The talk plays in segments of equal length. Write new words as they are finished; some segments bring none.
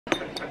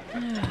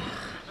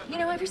You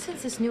know, ever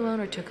since this new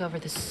owner took over,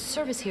 the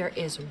service here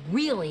is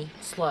really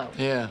slow.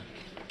 Yeah.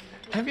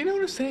 Have you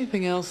noticed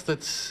anything else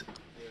that's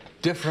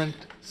different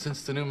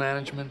since the new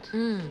management?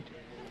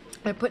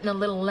 They're putting a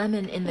little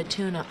lemon in the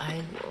tuna.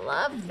 I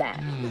love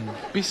that.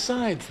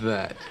 Besides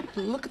that,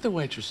 look at the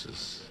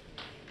waitresses.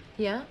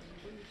 Yeah?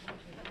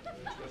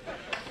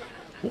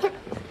 What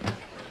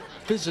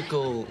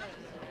physical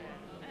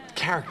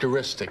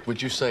characteristic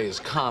would you say is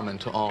common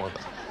to all of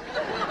them?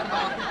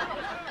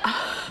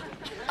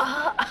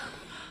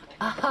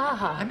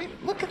 I mean,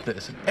 look at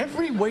this.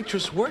 Every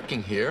waitress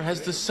working here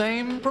has the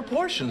same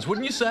proportions,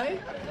 wouldn't you say?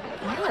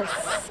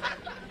 Yes,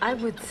 I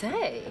would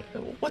say.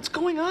 What's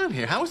going on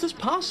here? How is this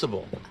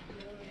possible?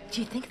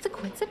 Do you think it's a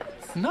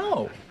coincidence?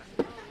 No.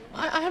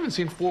 I haven't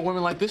seen 4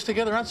 women like this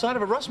together outside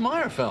of a Russ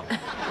Meyer film.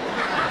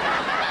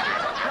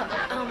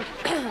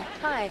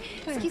 Hi.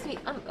 Excuse me.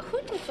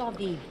 Who does all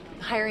the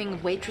hiring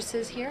of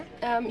waitresses here?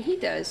 He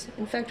does.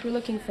 In fact, we're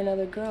looking for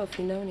another girl if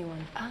you know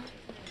anyone.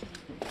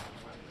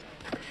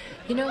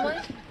 You know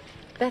what?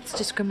 That's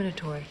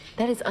discriminatory.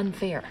 That is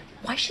unfair.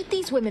 Why should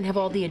these women have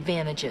all the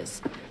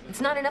advantages?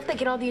 It's not enough they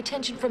get all the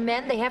attention from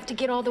men. They have to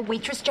get all the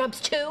waitress jobs,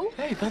 too?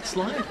 Hey, that's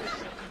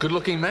life.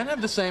 Good-looking men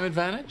have the same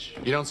advantage.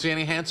 You don't see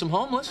any handsome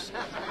homeless.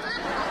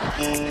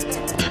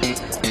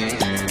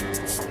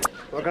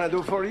 What can I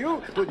do for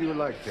you? Would you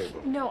like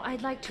table? No,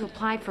 I'd like to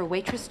apply for a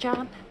waitress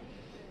job.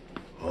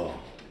 Oh.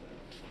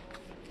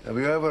 Have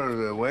you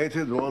ever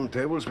waited on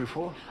tables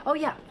before? Oh,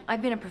 yeah.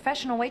 I've been a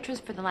professional waitress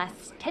for the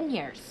last 10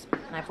 years.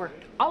 And I've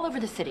worked all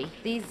over the city.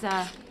 These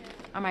are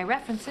my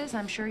references.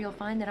 I'm sure you'll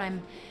find that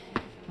I'm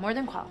more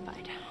than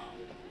qualified.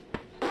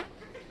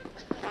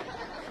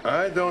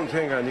 I don't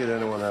think I need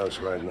anyone else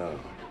right now.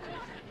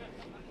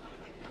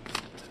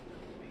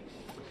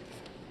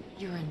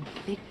 You're in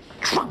big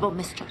trouble,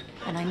 mister.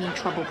 And I mean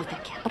trouble with a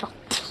capital.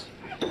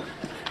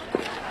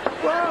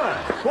 What?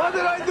 What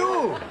did I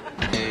do?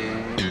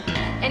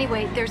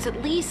 Anyway, there's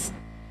at least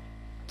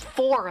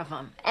 4 of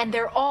them, and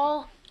they're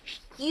all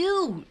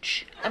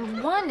huge.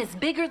 And one is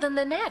bigger than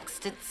the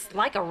next. It's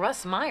like a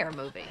Russ Meyer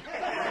movie.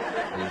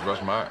 Who's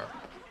Russ Meyer?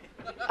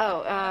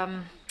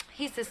 Oh,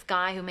 he's this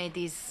guy who made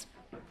these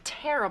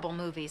terrible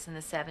movies in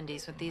the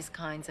 70s with these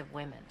kinds of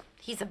women.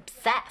 He's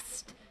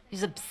obsessed.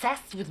 He's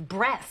obsessed with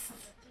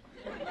breasts.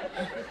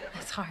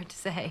 That's hard to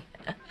say.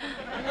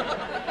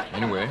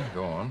 Anyway,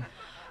 go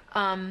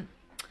on.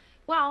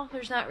 Well,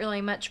 there's not really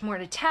much more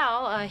to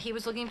tell. He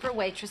was looking for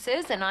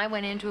waitresses, and I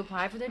went in to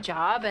apply for the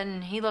job,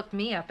 and he looked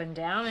me up and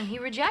down, and he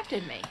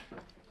rejected me.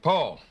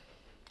 Paul,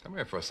 come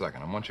here for a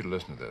second. I want you to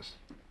listen to this.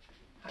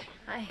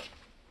 Hi.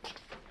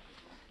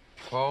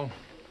 Paul,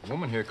 the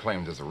woman here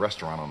claims there's a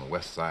restaurant on the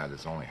west side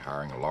that's only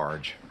hiring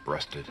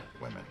large-breasted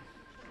women.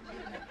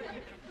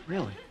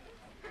 Really?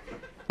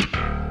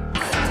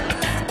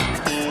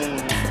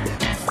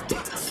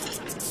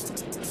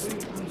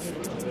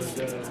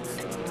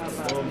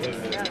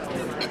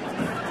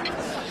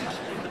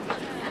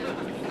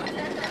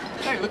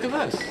 Hey, look at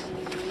this.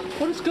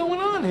 What is going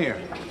on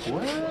here?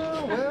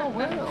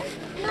 Well.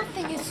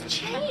 Nothing has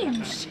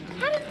changed.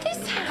 How did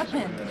this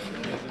happen?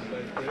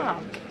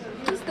 Oh,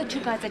 these are the 2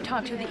 guys I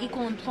talked to, the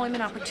Equal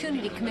Employment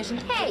Opportunity Commission.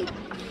 Hey,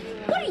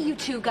 what are you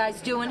 2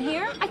 guys doing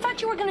here? I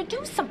thought you were going to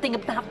do something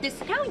about this.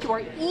 Now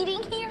you're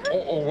eating here?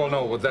 Well,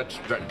 no, well, that's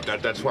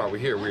why we're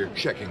here. We're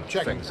checking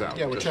things out.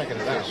 Yeah, we're checking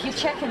it out. You're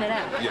checking it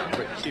out. Yeah,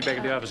 but... See you back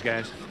at the office,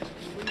 guys.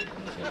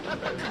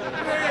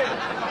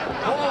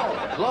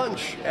 Oh,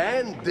 lunch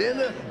and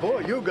dinner?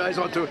 Boy, you guys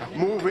ought to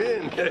move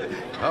in.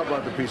 How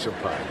about the piece of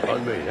pie?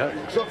 On me, huh?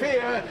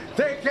 Sophia,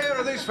 take care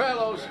of these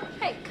fellows.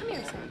 Hey, come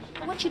here, son.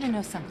 I want you to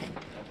know something.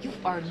 You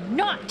are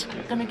not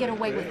gonna get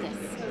away with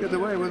this. Get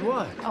away with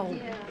what? Oh,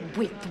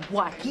 with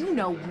what? You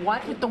know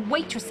what? With the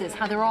waitresses,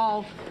 how they're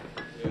all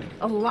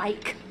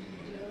alike.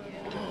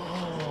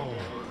 Oh,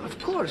 of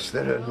course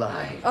they're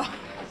alike. Oh.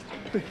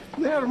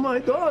 They're my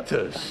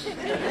daughters.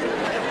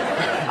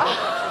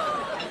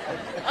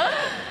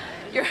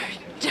 You're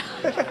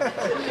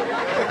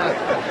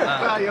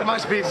Well, you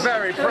must be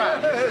very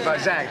proud, Mr.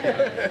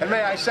 Bazak. And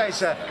may I say,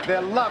 sir,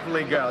 they're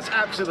lovely girls,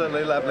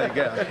 absolutely lovely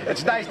girls.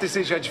 It's nice to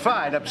see such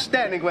fine,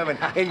 upstanding women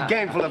in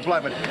gainful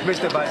employment,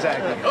 Mr. Bazak.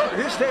 Oh,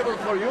 this table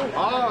for you.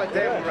 Oh, a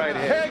table right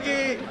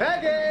here.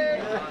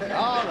 Peggy!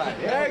 All right,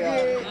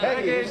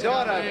 Peggy's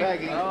daughter,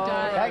 Peggy.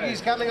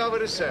 Peggy's coming over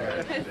to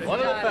serve. One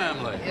of the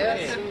family.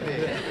 Yes,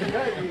 indeed.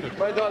 Peggy,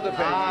 my daughter,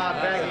 Peggy. Ah,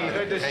 Peggy,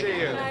 good to see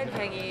you. Hi,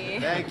 Peggy.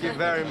 Thank you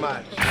very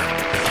much.